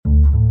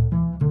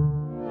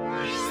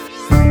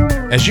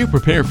As you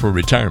prepare for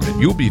retirement,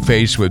 you'll be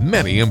faced with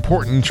many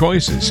important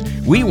choices.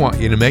 We want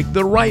you to make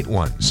the right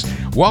ones.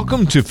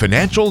 Welcome to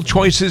Financial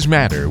Choices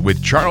Matter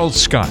with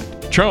Charles Scott.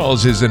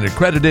 Charles is an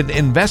accredited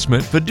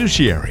investment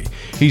fiduciary.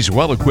 He's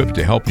well equipped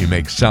to help you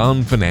make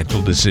sound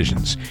financial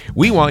decisions.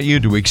 We want you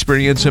to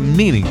experience a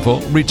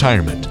meaningful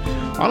retirement.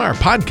 On our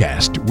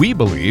podcast, we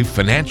believe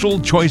financial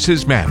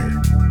choices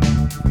matter.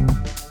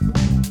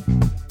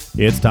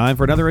 It's time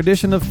for another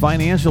edition of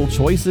Financial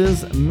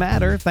Choices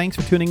Matter. Thanks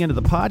for tuning into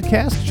the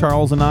podcast.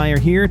 Charles and I are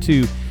here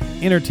to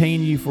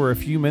entertain you for a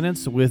few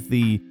minutes with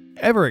the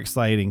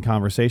ever-exciting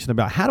conversation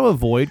about how to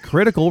avoid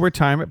critical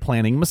retirement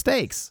planning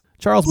mistakes.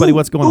 Charles, buddy,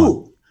 what's going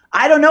on?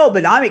 I don't know,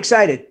 but I'm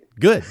excited.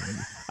 Good.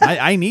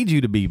 I need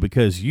you to be,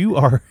 because you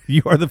are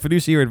the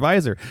fiduciary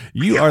advisor.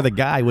 You are the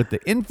guy with the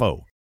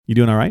info. You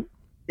doing all right?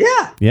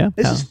 Yeah. Yeah.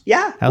 How's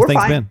we're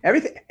things fine. been?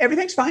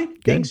 Everything's fine.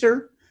 Good. Things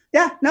are.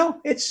 Yeah. No,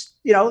 it's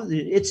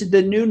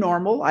the new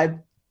normal.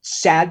 I'm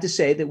sad to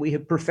say that we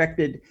have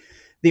perfected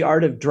the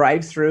art of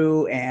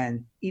drive-through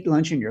and eat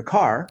lunch in your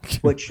car,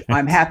 which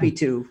I'm happy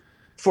to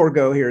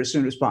forego here as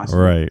soon as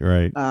possible.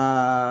 Right.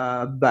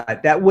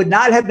 But that would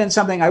not have been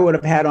something I would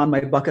have had on my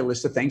bucket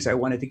list of things I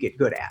wanted to get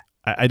good at.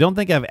 I don't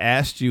think I've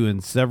asked you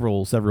in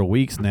several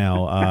weeks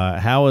now.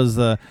 How's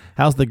the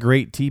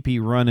great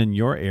TP run in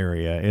your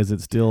area? Is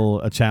it still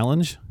a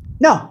challenge?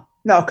 No,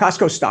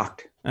 Costco's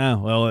stocked. Oh,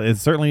 well, it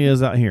certainly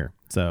is out here.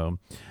 So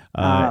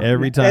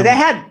every time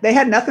they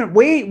had nothing.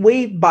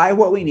 We buy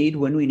what we need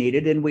when we need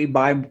it, and we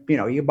buy.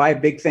 You buy a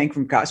big thing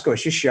from Costco.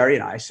 It's just Sherry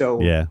and I.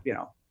 So yeah. We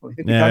talked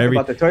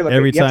about the toilet.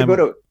 Every you time, have to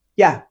go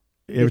to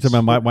Every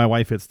time my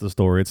wife hits the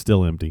store, it's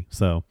still empty.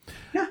 So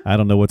yeah. I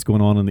don't know what's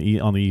going on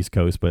the East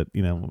Coast, but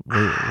we're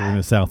in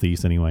the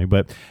Southeast anyway.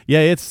 But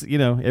yeah, it's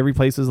every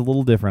place is a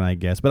little different, I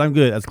guess. But I'm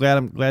good.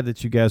 I'm glad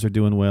that you guys are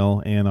doing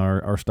well and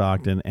are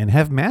stocked and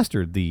have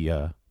mastered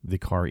the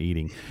car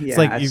eating. Yeah, it's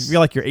like you feel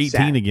like you're 18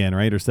 sad. again,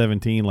 right? Or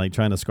 17, like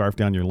trying to scarf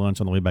down your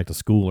lunch on the way back to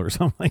school or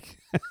something.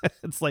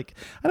 It's like,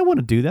 I don't want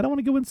to do that. I want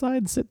to go inside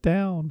and sit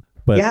down.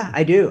 But yeah,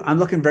 I do. I'm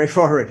looking very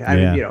forward.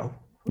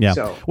 Yeah.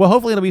 So, well,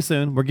 hopefully it'll be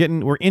soon.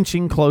 We're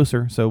inching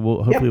closer, so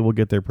we'll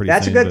get there pretty soon.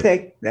 That's a good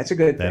thing. That's a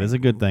good thing. That is a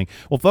good thing.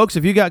 Well, folks,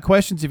 if you got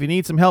questions, if you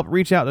need some help,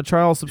 reach out to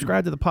Charles.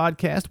 Subscribe to the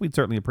podcast. We'd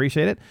certainly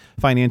appreciate it.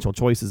 Financial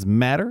choices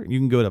matter. You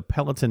can go to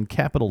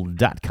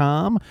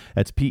PelotonCapital.com.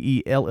 That's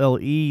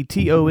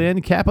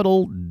PELLETON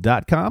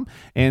Capital.com.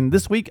 And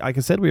this week, like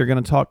I said, we are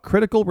going to talk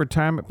critical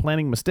retirement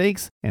planning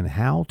mistakes and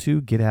how to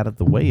get out of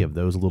the way of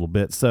those a little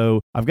bit. So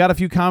I've got a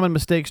few common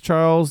mistakes,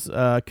 Charles.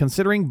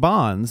 Considering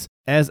bonds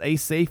as a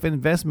safe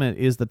investment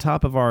is the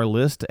top of our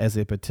list as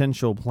a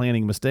potential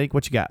planning mistake.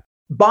 What you got?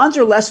 Bonds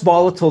are less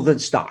volatile than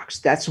stocks.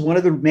 That's one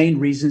of the main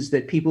reasons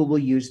that people will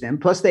use them.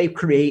 Plus, they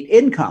create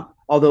income.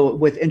 Although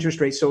with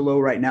interest rates so low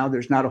right now,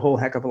 there's not a whole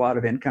heck of a lot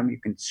of income you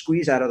can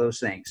squeeze out of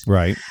those things.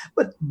 Right.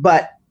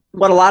 But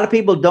what a lot of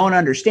people don't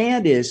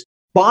understand is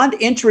bond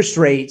interest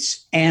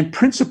rates and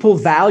principal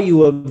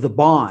value of the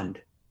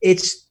bond.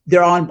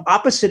 They're on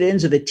opposite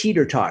ends of a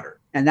teeter-totter.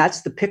 And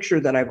that's the picture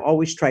that I've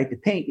always tried to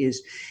paint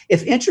is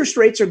if interest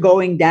rates are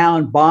going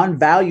down, bond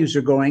values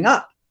are going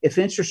up. If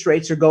interest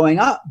rates are going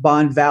up,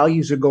 bond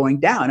values are going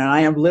down. And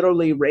I am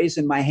literally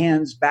raising my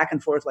hands back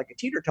and forth like a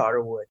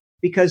teeter-totter would.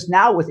 Because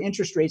now with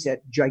interest rates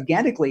at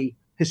gigantically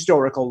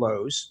historical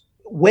lows,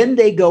 when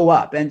they go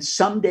up, and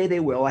someday they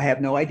will, I have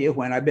no idea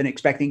when. I've been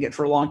expecting it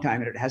for a long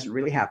time and it hasn't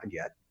really happened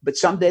yet. But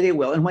someday they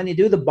will. And when they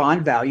do, the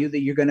bond value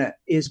that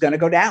is going to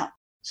go down.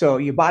 So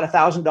you bought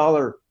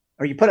 $1,000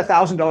 or you put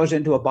 $1,000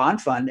 into a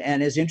bond fund,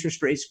 and as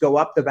interest rates go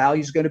up, the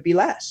value is going to be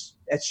less.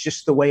 That's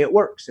just the way it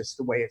works. It's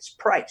the way it's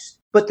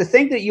priced. But the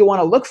thing that you want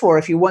to look for,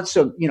 if you want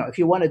to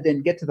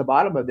then get to the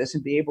bottom of this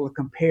and be able to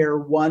compare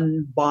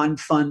one bond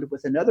fund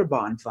with another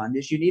bond fund,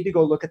 is you need to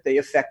go look at the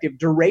effective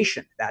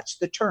duration. That's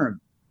the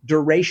term,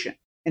 duration.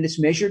 And it's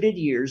measured in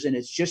years, and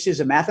it's just as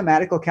a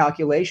mathematical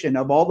calculation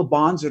of all the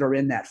bonds that are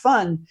in that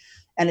fund.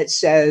 And it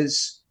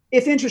says,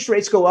 if interest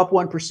rates go up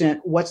 1%,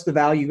 what's the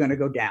value going to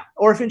go down?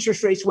 Or if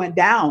interest rates went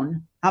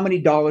down, how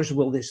many dollars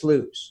will this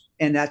lose?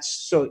 And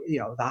that's so,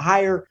 the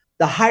higher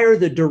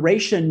the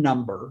duration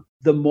number,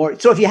 the more.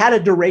 So if you had a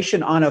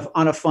duration on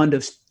a fund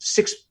of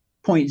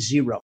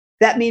 6.0,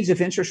 that means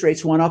if interest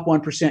rates went up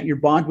 1%, your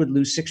bond would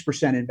lose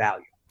 6% in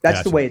value. That's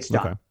Gotcha. the way it's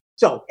done. Okay.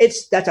 So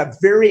that's a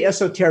very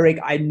esoteric.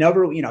 I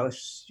never, a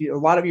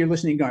lot of you are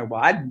listening going,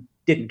 well, I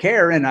didn't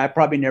care and I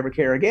probably never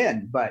care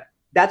again. But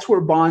that's where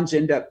bonds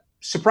end up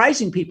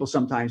surprising people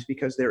sometimes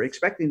because they're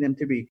expecting them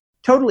to be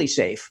totally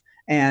safe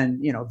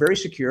and very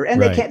secure,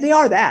 and Right. they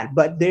are that,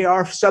 but they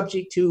are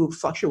subject to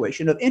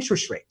fluctuation of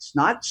interest rates,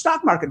 not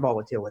stock market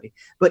volatility,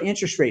 but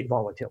interest rate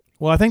volatility.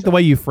 Well, I think the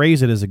way you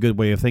phrase it is a good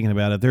way of thinking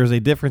about it. There's a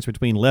difference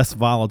between less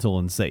volatile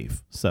and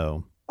safe.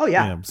 So Oh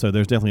yeah. So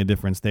there's definitely a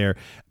difference there.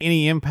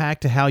 Any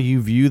impact to how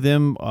you view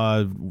them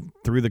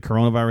through the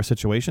coronavirus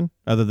situation,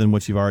 other than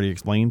what you've already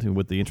explained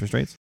with the interest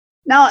rates?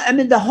 Now, I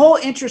mean, the whole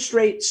interest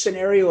rate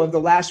scenario of the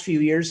last few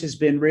years has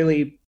been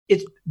really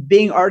it's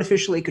being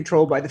artificially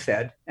controlled by the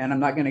Fed. And I'm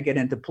not going to get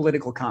into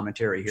political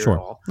commentary here at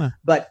all.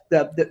 But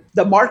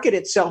the market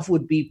itself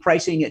would be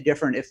pricing it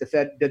different if the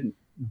Fed didn't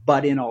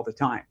butt in all the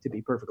time, to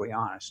be perfectly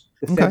honest.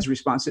 The Fed's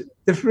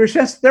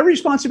their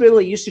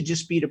responsibility used to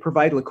just be to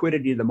provide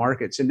liquidity to the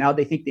markets. And now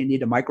they think they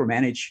need to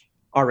micromanage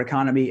our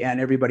economy and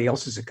everybody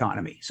else's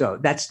economy. So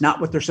that's not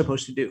what they're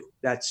supposed to do.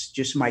 That's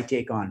just my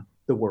take on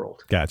the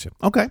world. Gotcha.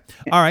 Okay.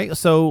 All right.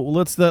 So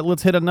let's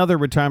hit another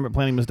retirement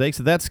planning mistake.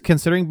 So that's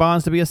considering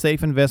bonds to be a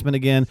safe investment.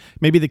 Again,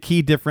 maybe the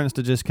key difference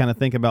to just kind of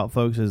think about,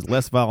 folks, is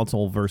less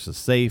volatile versus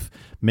safe.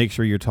 Make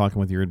sure you're talking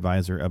with your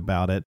advisor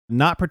about it.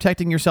 Not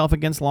protecting yourself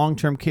against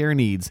long-term care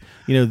needs.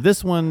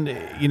 This one,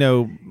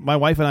 my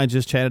wife and I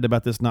just chatted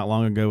about this not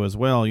long ago as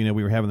well. We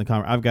were having the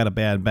conversation. I've got a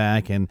bad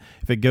back, and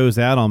if it goes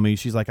out on me,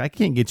 she's like, I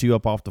can't get you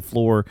up off the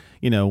floor,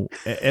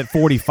 at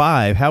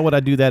 45. How would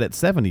I do that at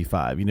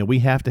 75? We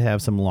have to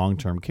have some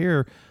long-term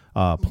care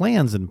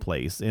plans in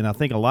place. And I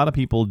think a lot of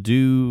people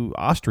do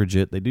ostrich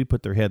it. They do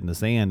put their head in the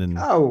sand and,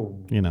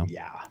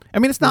 yeah. I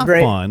mean, it's not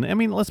fun. I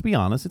mean, let's be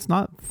honest. It's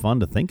not fun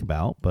to think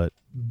about, but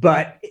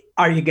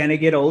are you going to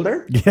get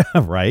older? Yeah,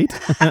 right.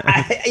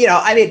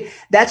 I mean,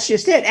 that's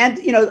just it. And,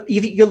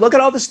 you look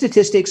at all the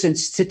statistics, and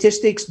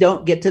statistics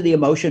don't get to the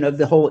emotion of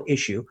the whole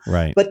issue.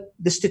 Right. But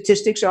the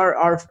statistics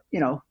are,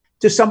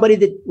 to somebody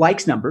that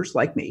likes numbers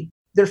like me,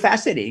 they're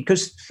fascinating,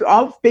 because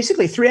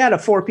basically 3 out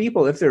of 4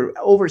 people, if they're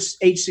over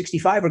age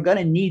 65, are going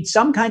to need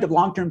some kind of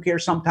long-term care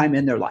sometime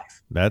in their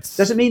life.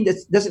 Doesn't mean they're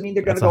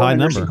going to go in a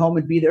nursing home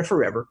and be there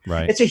forever.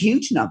 Right. It's a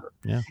huge number,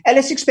 yeah. And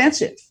it's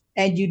expensive,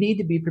 and you need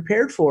to be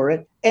prepared for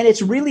it. And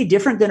it's really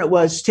different than it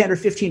was 10 or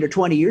 15 or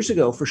 20 years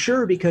ago, for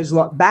sure, because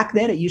back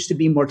then it used to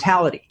be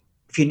mortality.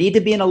 If you need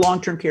to be in a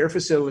long-term care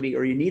facility,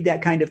 or you need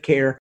that kind of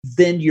care,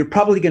 then you're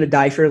probably going to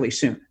die fairly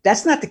soon.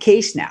 That's not the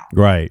case now.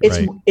 Right.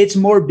 It's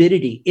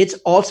morbidity. It's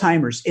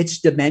Alzheimer's. It's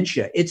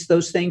dementia. It's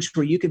those things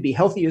where you can be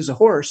healthy as a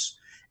horse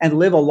and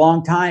live a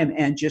long time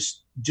and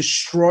just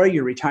destroy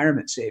your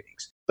retirement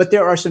savings. But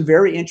there are some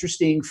very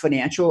interesting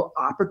financial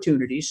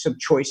opportunities, some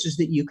choices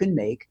that you can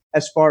make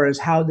as far as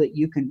how that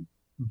you can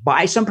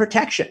buy some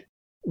protection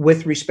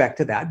with respect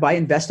to that by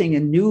investing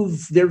in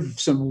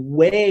there's some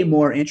way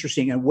more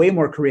interesting and way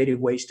more creative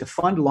ways to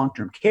fund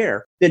long-term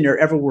care than there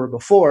ever were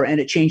before.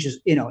 And it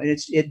changes, and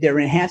they're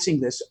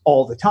enhancing this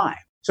all the time.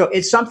 So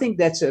it's something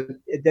that's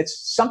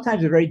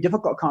sometimes a very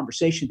difficult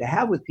conversation to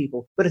have with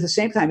people, but at the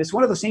same time, it's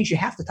one of those things you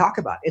have to talk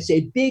about. It's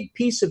a big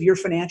piece of your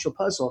financial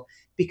puzzle,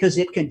 because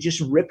it can just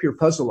rip your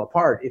puzzle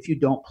apart if you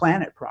don't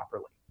plan it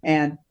properly.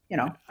 And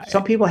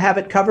some people have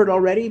it covered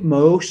already.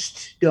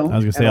 Most don't. I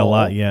was going to say a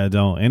lot. Yeah,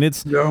 don't. And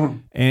it's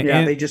don't.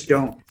 And they just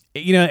don't.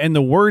 And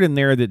the word in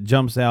there that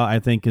jumps out, I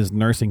think, is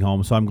nursing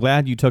home. So I'm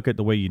glad you took it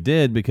the way you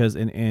did, because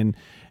and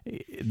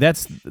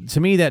that's, to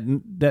me,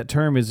 that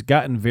term has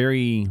gotten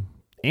very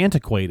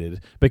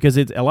antiquated, because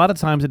it's a lot of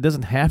times it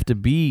doesn't have to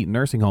be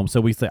nursing home. So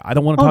we say, I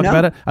don't want to talk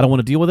about it. I don't want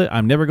to deal with it.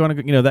 I'm never going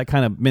to, that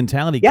kind of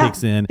mentality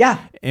kicks in. Yeah.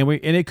 And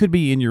it could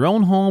be in your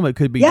own home. It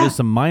could be just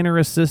some minor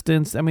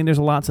assistance. I mean, there's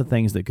lots of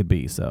things that could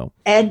be. So,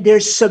 and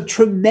there's some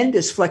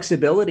tremendous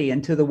flexibility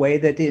into the way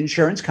that the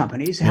insurance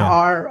companies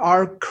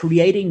are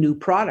creating new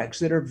products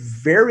that are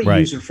very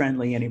user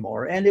friendly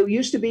anymore. And it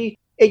used to be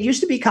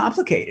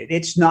complicated.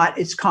 It's not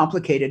as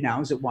complicated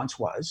now as it once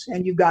was.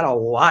 And you've got a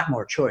lot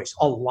more choice.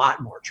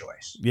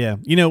 Yeah.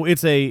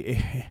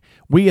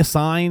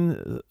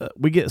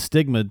 We get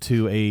stigma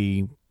to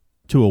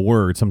a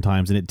word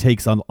sometimes, and it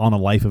takes on a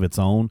life of its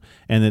own,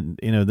 and then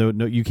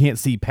you can't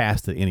see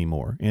past it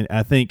anymore. And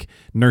I think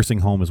nursing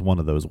home is one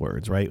of those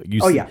words, right?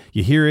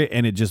 You hear it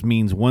and it just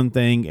means one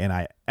thing, and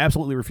I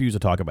absolutely refuse to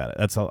talk about it.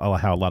 That's how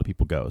a lot of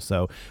people go.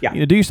 So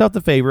do yourself the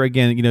favor,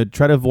 again,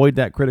 try to avoid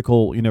that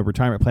critical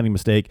retirement planning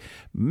mistake.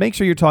 Make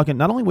sure you're talking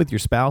not only with your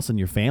spouse and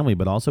your family,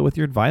 but also with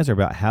your advisor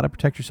about how to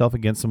protect yourself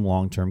against some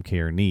long-term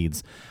care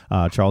needs.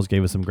 Charles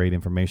gave us some great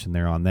information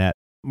there on that.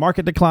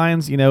 Market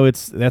declines,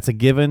 that's a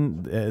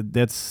given.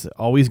 That's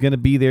always going to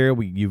be there.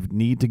 You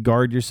need to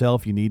guard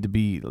yourself. You need to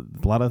be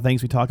a lot of the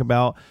things we talk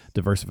about: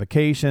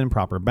 diversification,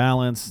 proper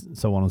balance,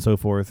 so on and so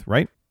forth.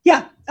 Right?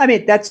 Yeah, I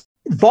mean, that's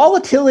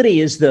volatility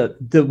is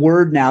the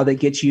word now that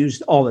gets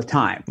used all the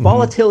time. Mm-hmm.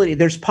 Volatility.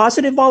 There's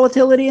positive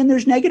volatility and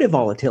there's negative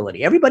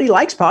volatility. Everybody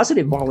likes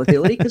positive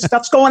volatility because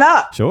stuff's going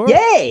up. Sure.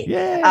 Yay!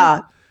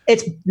 Yeah.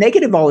 It's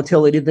negative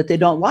volatility that they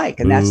don't like.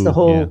 And that's the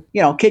whole,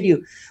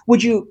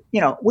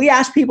 we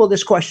ask people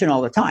this question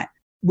all the time.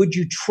 Would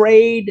you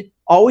trade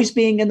always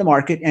being in the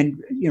market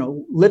and,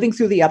 living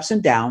through the ups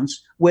and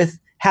downs with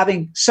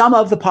having some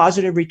of the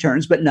positive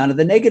returns, but none of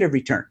the negative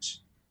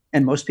returns?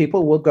 And most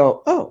people will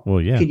go, oh,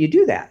 well, yeah. Can you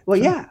do that? Well,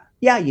 sure.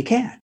 Yeah, you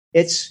can.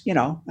 It's,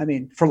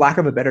 for lack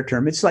of a better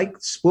term, it's like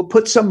we'll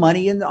put some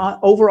money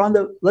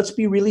let's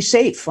be really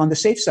safe on the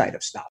safe side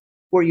of stuff,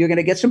 where you're going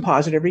to get some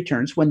positive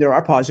returns when there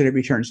are positive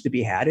returns to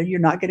be had, and you're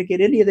not going to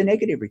get any of the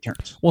negative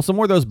returns. Well, some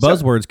more of those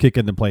buzzwords kick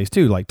into place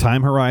too, like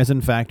time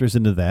horizon factors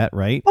into that,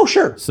 right? Oh,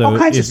 sure. So all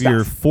kinds of stuff.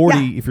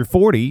 If you're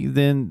 40,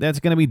 then that's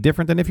going to be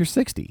different than if you're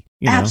 60.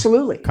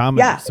 Absolutely.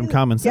 Some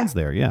common sense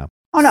there. Yeah.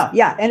 Oh no,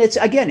 yeah, and it's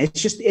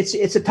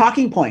a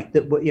talking point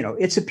that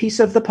it's a piece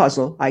of the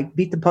puzzle. I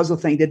beat the puzzle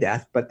thing to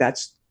death, but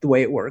that's the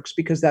way it works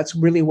because that's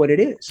really what it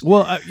is.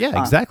 Well, yeah,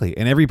 exactly.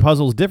 And every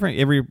puzzle is different.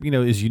 Every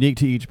is unique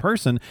to each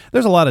person.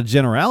 There's a lot of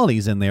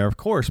generalities in there, of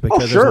course,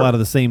 because there's a lot of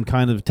the same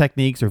kind of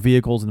techniques or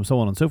vehicles and so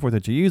on and so forth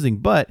that you're using.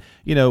 But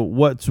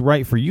what's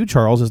right for you,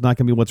 Charles, is not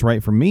going to be what's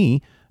right for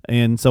me,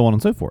 and so on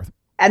and so forth.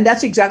 And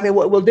that's exactly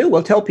what we'll do.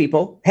 We'll tell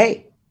people,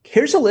 hey,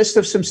 here's a list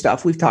of some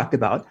stuff we've talked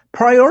about.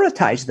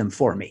 Prioritize them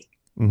for me.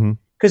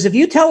 Because if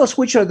you tell us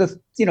which are the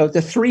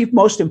 3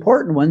 most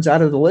important ones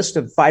out of the list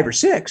of 5 or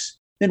 6,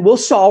 then we'll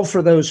solve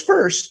for those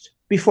first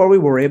before we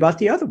worry about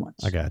the other ones.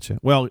 I got you.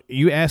 Well,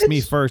 you asked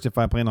me first if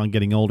I plan on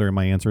getting older, and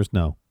my answer is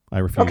no. I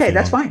refuse. Okay,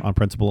 that's fine. On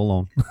principle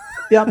alone.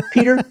 Yeah,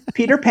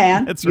 Peter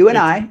Pan, that's you right. And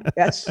I.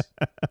 That's.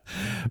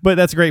 But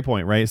that's a great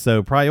point, right?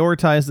 So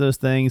prioritize those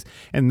things,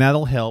 and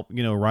that'll help,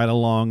 right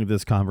along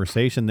this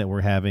conversation that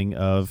we're having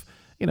of,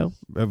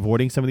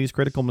 avoiding some of these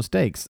critical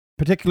mistakes.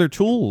 Particular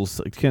tools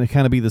can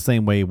kind of be the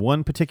same way.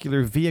 One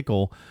particular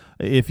vehicle,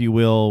 if you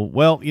will,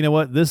 well, you know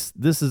what, this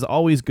is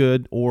always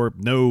good, or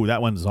no,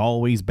 that one's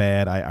always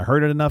bad. I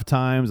heard it enough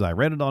times. I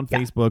read it on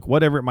Facebook,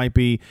 whatever it might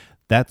be.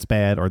 That's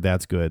bad or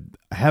that's good.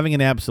 Having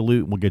an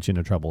absolute will get you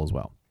into trouble as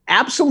well.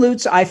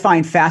 Absolutes I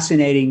find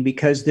fascinating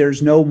because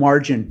there's no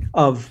margin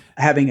of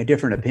having a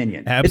different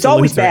opinion. Absolutes it's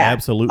always bad.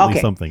 Absolutely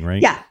something,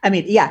 right? Yeah. I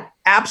mean, yeah.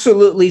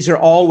 Absolutelys are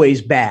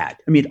always bad.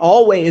 I mean,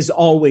 always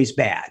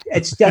bad.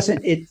 It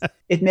doesn't,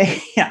 it may,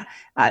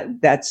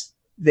 that's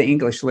the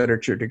English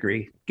literature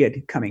degree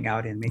coming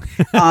out in me.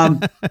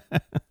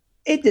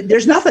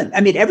 There's nothing.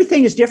 I mean,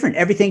 everything is different.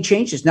 Everything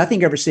changes.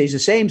 Nothing ever stays the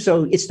same.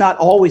 So it's not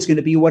always going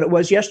to be what it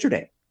was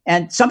yesterday.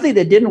 And something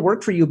that didn't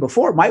work for you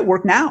before might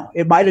work now.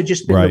 It might have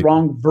just been the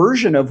wrong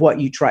version of what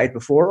you tried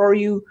before, or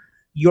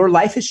your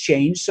life has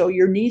changed, so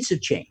your needs have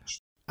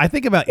changed. I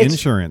think about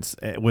insurance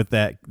with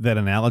that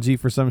analogy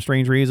for some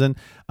strange reason,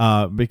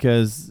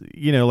 because,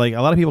 like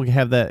a lot of people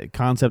have that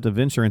concept of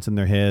insurance in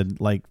their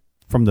head, like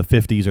from the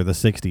 50s or the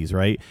 60s,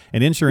 right?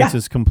 And insurance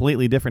is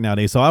completely different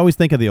nowadays. So I always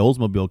think of the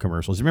Oldsmobile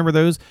commercials. You remember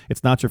those?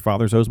 It's not your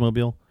father's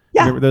Oldsmobile.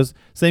 Yeah. Remember those?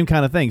 Same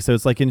kind of thing. So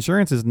it's like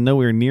insurance is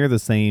nowhere near the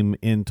same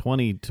in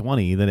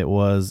 2020 than it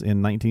was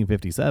in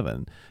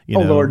 1957.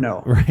 Lord,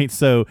 no. Right.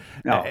 So,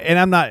 and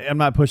I'm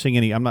not pushing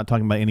I'm not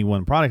talking about any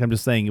one product. I'm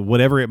just saying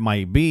whatever it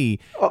might be,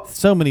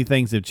 so many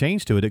things have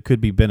changed to it. It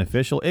could be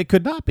beneficial. It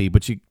could not be,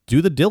 but you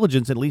do the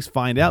diligence, at least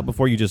find out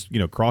before you just,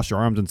 cross your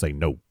arms and say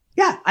no.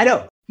 Yeah, I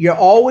know. You're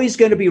always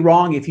going to be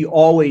wrong if you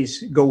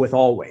always go with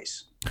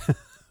always.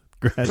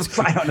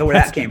 I don't know where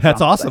that came from.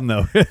 That's awesome,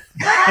 though.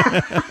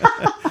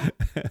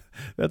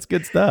 That's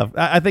good stuff.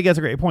 I think that's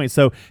a great point.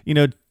 So,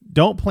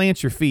 don't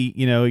plant your feet.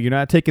 You're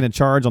not taking a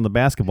charge on the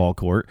basketball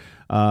court.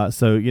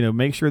 So,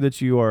 make sure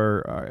that you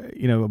are,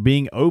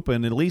 being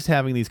open, at least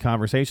having these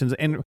conversations.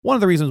 And one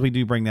of the reasons we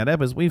do bring that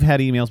up is we've had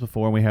emails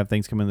before and we have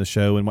things come in the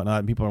show and whatnot.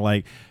 And people are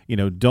like,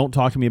 don't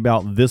talk to me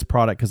about this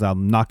product because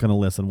I'm not going to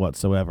listen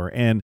whatsoever.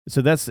 And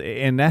so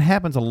that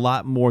happens a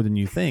lot more than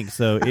you think.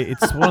 So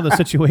it's one of the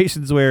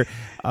situations where,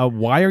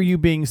 why are you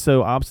being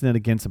so obstinate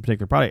against a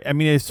particular product? I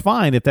mean, it's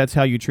fine if that's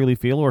how you truly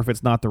feel, or if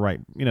it's not the right,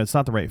 it's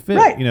not the right fit.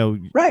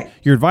 Right.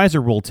 Your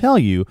advisor will tell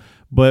you.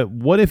 But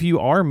what if you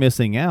are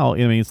missing out?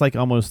 I mean, it's like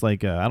almost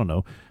like, I don't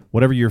know,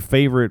 whatever your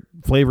favorite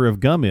flavor of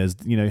gum is,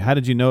 how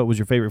did you know it was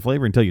your favorite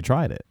flavor until you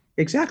tried it?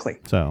 Exactly.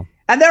 So,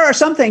 and there are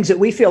some things that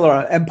we feel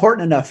are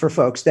important enough for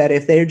folks that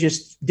if they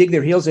just dig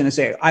their heels in and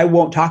say, I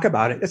won't talk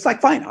about it, it's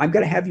like, fine, I'm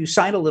going to have you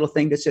sign a little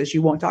thing that says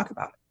you won't talk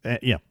about it.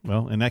 Yeah.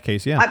 Well, in that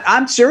case, yeah.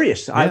 I'm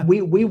serious. Yeah.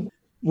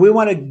 We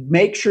want to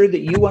make sure that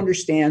you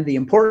understand the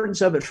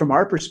importance of it from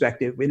our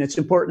perspective. And it's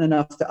important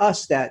enough to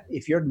us that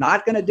if you're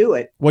not going to do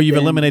it. Well, you've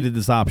eliminated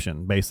this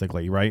option,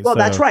 basically, right? Well,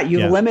 that's right.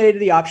 You've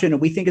eliminated the option,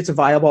 and we think it's a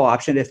viable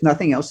option. If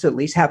nothing else, to at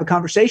least have a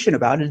conversation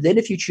about it. And then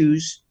if you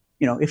choose,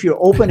 if you're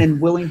open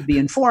and willing to be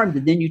informed,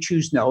 and then you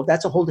choose no,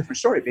 that's a whole different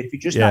story. But if you're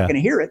just not going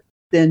to hear it,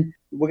 then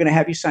we're going to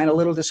have you sign a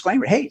little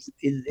disclaimer. Hey,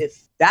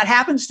 if that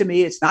happens to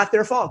me, it's not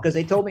their fault because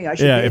they told me I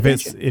should pay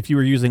attention. If you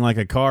were using like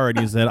a car and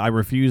you said, I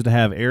refuse to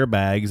have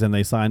airbags, and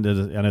they signed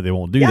it, I know they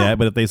won't do that,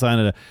 but if they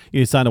signed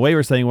a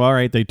waiver saying, well, all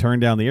right, they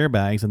turned down the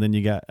airbags, and then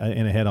you got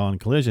in a head-on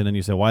collision, and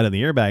you said, why did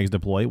the airbags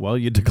deploy? Well,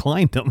 you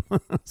declined them.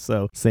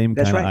 So same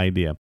kind of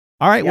idea.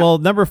 All right, well,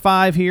 number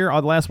 5 here,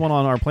 the last one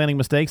on our planning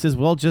mistakes is,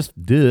 well, just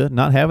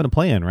not having a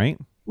plan, right?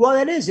 Well,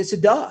 it is. It's a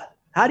duh.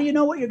 How do you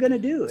know what you're going to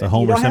do? It's a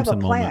Homer Simpson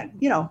moment.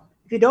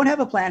 If you don't have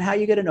a plan, how are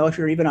you going to know if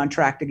you're even on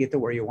track to get to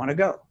where you want to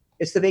go?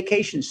 It's the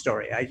vacation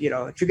story. If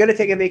you're going to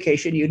take a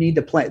vacation, you need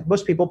to plan.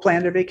 Most people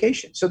plan their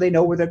vacation so they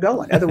know where they're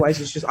going. Otherwise,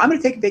 it's just, I'm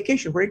going to take a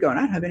vacation. Where are you going?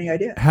 I don't have any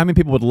idea. How many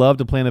people would love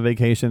to plan a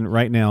vacation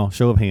right now?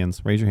 Show of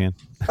hands. Raise your hand.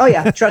 Oh,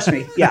 yeah. Trust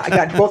me. Yeah. I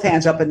got both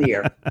hands up in the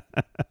air.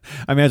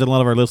 I imagine a lot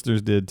of our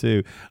listeners did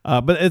too.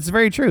 But it's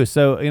very true.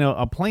 So,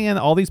 a plan,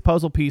 all these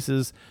puzzle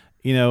pieces,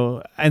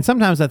 And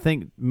sometimes I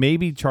think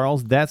maybe,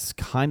 Charles, that's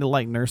kind of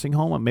like nursing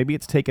home. Maybe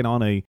it's taken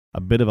on a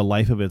bit of a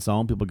life of its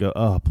own. People go,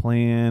 oh,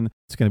 plan,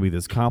 it's going to be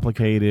this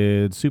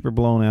complicated, super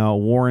blown out,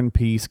 War and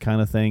Peace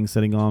kind of thing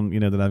sitting on,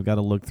 that I've got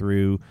to look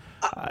through.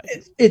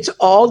 It's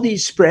all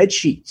these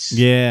spreadsheets.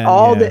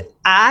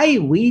 Yeah.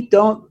 We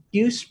don't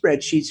use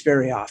spreadsheets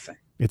very often.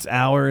 It's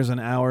hours and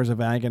hours of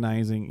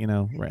agonizing,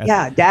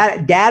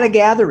 data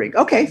gathering.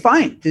 Okay,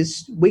 fine.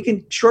 We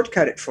can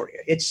shortcut it for you.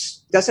 It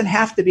doesn't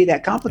have to be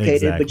that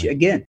complicated. Exactly. But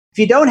again, if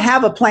you don't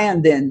have a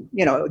plan, then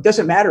it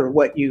doesn't matter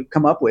what you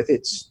come up with.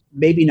 It's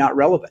maybe not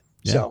relevant.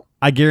 Yeah. So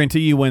I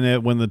guarantee you, when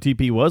the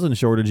TP was in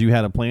shortage, you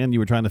had a plan. You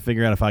were trying to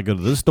figure out, if I go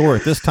to this store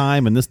at this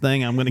time and this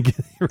thing, I'm going to get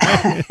it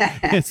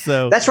right.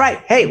 So that's right.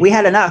 Hey, we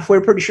had enough.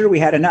 We're pretty sure we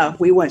had enough.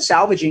 We went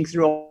salvaging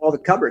through all the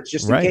cupboards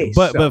just in case.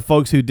 But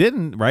folks who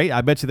didn't, right?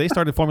 I bet you they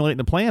started formulating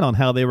a plan on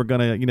how they were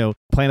going to,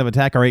 plan of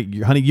attack. All right,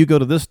 honey, you go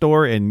to this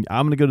store and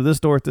I'm going to go to this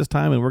store at this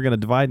time, and we're going to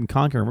divide and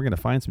conquer, and we're going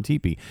to find some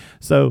TP.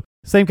 So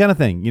same kind of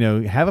thing,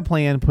 have a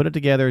plan, put it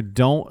together.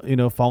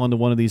 Don't, fall into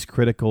one of these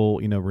critical,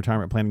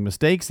 retirement planning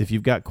mistakes. If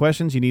you've got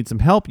questions, you need some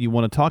help, you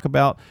want to talk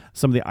about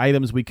some of the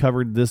items we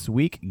covered this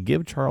week,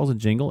 give Charles a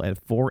jingle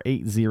at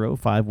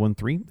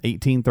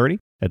 480-513-1830.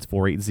 That's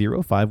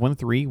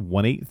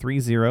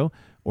 480-513-1830.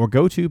 Or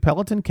go to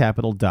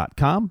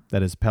PelotonCapital.com.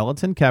 That is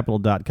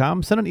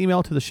PelotonCapital.com. Send an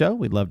email to the show.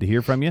 We'd love to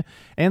hear from you.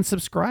 And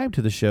subscribe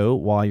to the show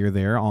while you're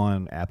there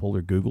on Apple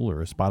or Google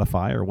or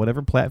Spotify or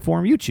whatever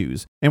platform you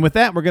choose. And with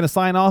that, we're going to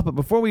sign off. But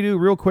before we do,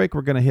 real quick,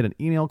 we're going to hit an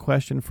email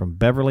question from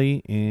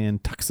Beverly in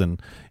Tucson.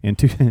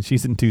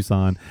 She's in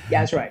Tucson. Yeah,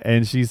 that's right.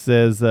 And she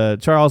says,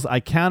 Charles, I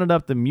counted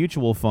up the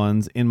mutual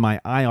funds in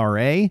my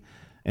IRA,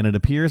 and it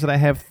appears that I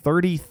have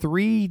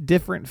 33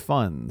 different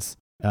funds.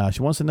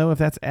 She wants to know if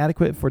that's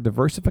adequate for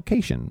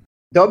diversification.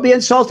 Don't be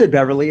insulted,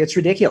 Beverly. It's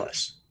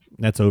ridiculous.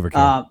 That's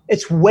overkill.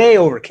 It's way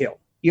overkill.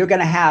 You're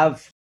going to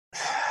have,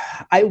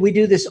 we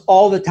do this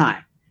all the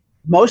time.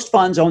 Most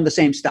funds own the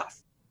same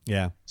stuff.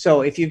 Yeah.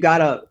 So if you've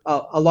got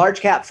a large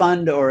cap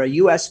fund or a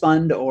U.S.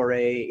 fund or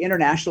a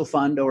international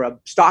fund or a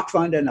stock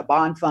fund and a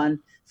bond fund,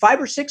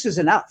 5 or 6 is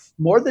enough.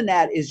 More than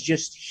that is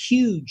just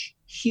huge,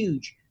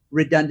 huge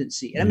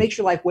redundancy. And it makes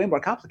your life way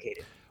more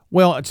complicated.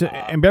 Well,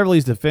 in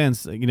Beverly's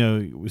defense,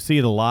 we see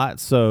it a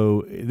lot.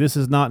 So this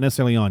is not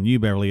necessarily on you,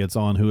 Beverly. It's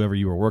on whoever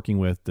you were working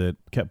with that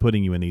kept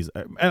putting you in these.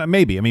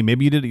 Maybe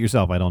you did it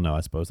yourself. I don't know. I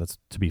suppose that's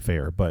to be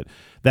fair. But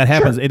that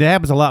happens. Sure. It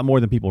happens a lot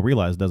more than people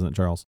realize, doesn't it,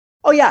 Charles?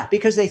 Oh, yeah,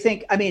 because they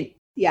think,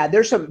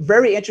 there's some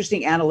very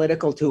interesting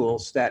analytical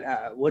tools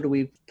that what do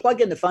we plug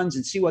in the funds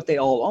and see what they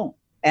all own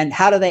and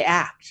how do they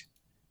act?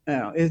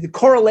 The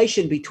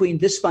correlation between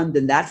this fund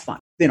and that fund,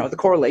 the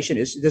correlation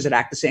is, does it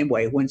act the same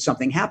way when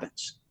something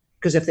happens?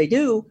 Because if they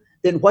do,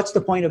 then what's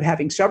the point of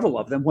having several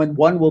of them when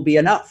one will be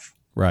enough?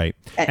 Right.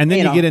 And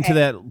then you get into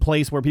that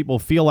place where people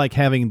feel like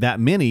having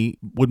that many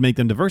would make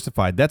them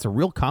diversified. That's a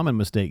real common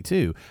mistake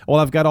too. Well,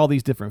 I've got all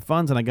these different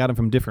funds and I got them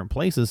from different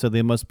places, so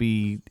it must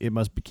be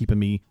keeping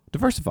me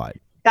diversified.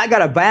 I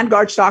got a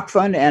Vanguard stock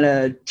fund and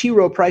a T.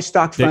 Rowe Price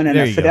stock fund and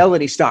a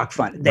Fidelity stock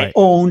fund. They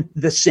own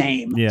the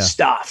same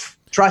stuff.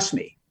 Trust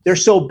me. They're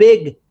so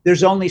big,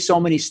 there's only so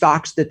many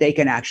stocks that they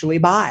can actually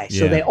buy.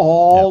 So they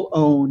all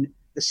own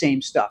the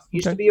same stuff.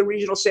 Used to be a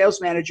regional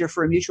sales manager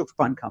for a mutual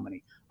fund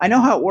company. I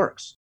know how it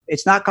works.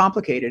 It's not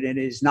complicated, and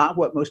it is not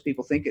what most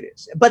people think it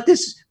is. But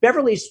this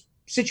Beverly's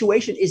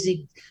situation is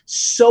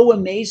so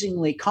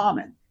amazingly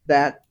common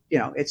that,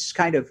 it's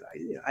kind of,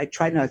 I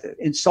try not to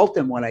insult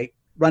them when I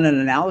run an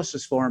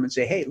analysis for them and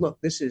say, hey, look,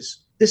 this is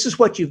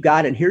what you've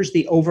got. And here's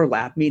the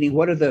overlap, meaning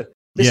what are this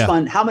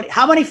fund,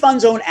 how many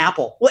funds own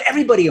Apple? Well,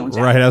 everybody owns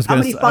Apple. Right. How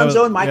many funds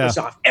own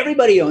Microsoft? Yeah.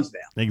 Everybody owns them.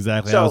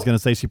 Exactly. So, I was going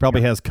to say she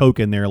probably has Coke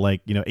in there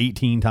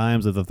 18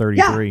 times of the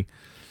 33.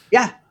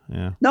 Yeah.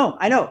 No,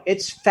 I know.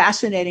 It's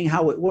fascinating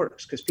how it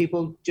works because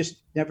people just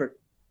never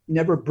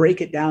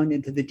break it down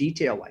into the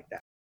detail like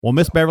that. Well,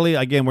 Miss Beverly,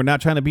 again, we're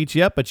not trying to beat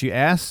you up, but you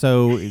asked,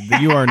 so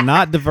you are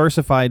not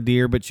diversified,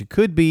 dear, but you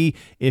could be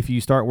if you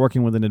start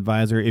working with an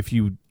advisor. If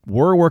you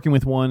were working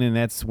with one and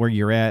that's where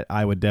you're at,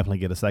 I would definitely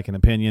get a second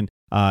opinion.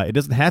 It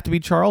doesn't have to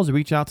be Charles.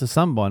 Reach out to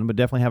someone, but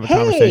definitely have a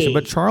conversation.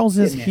 But Charles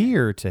is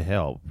here to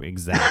help.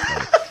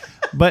 Exactly.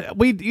 But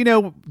we,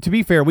 to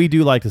be fair, we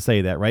do like to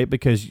say that, right?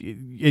 Because,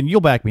 and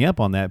you'll back me up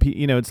on that.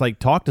 It's like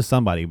talk to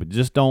somebody, but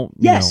just don't.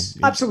 Yes,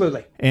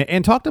 absolutely.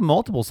 And talk to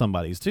multiple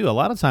somebodies too. A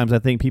lot of times, I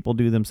think people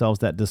do themselves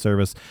that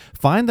disservice.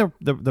 Find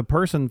the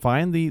person,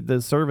 find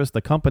the service,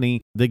 the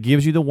company that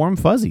gives you the warm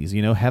fuzzies.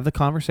 Have the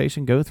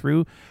conversation, go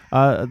through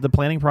the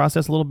planning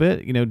process a little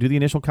bit. Do the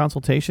initial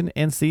consultation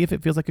and see if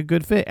it feels like a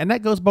good fit. And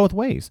that goes both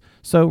ways.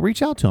 So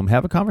reach out to them,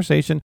 have a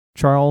conversation.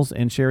 Charles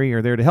and Sherry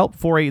are there to help.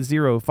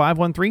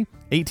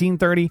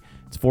 480-513-1830.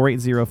 It's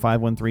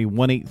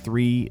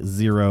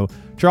 480-513-1830.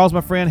 Charles,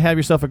 my friend, have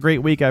yourself a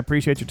great week. I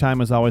appreciate your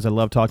time as always. I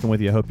love talking with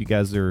you. I hope you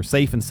guys are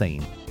safe and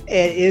sane.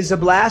 It is a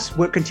blast.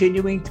 We're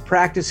continuing to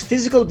practice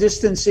physical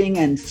distancing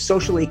and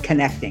socially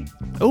connecting.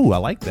 Oh, I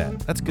like that.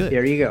 That's good.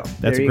 There you go.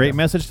 That's a great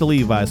message to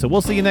leave by. So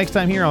we'll see you next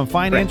time here on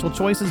Financial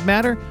Choices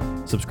Matter.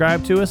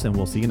 Subscribe to us, and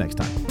we'll see you next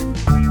time.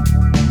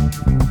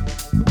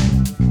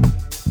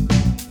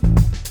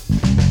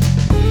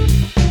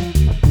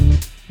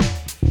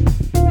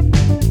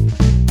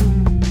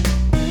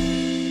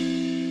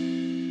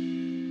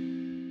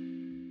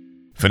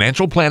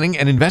 Financial planning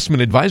and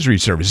investment advisory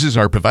services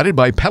are provided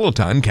by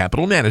Peloton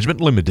Capital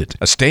Management Limited,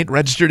 a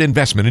state-registered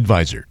investment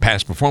advisor.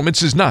 Past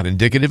performance is not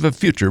indicative of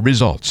future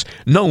results.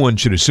 No one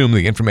should assume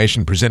the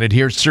information presented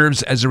here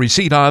serves as a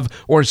receipt of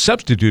or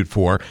substitute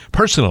for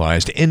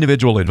personalized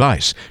individual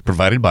advice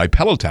provided by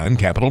Peloton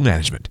Capital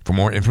Management. For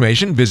more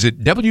information,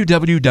 visit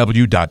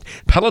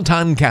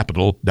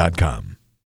www.pelotoncapital.com.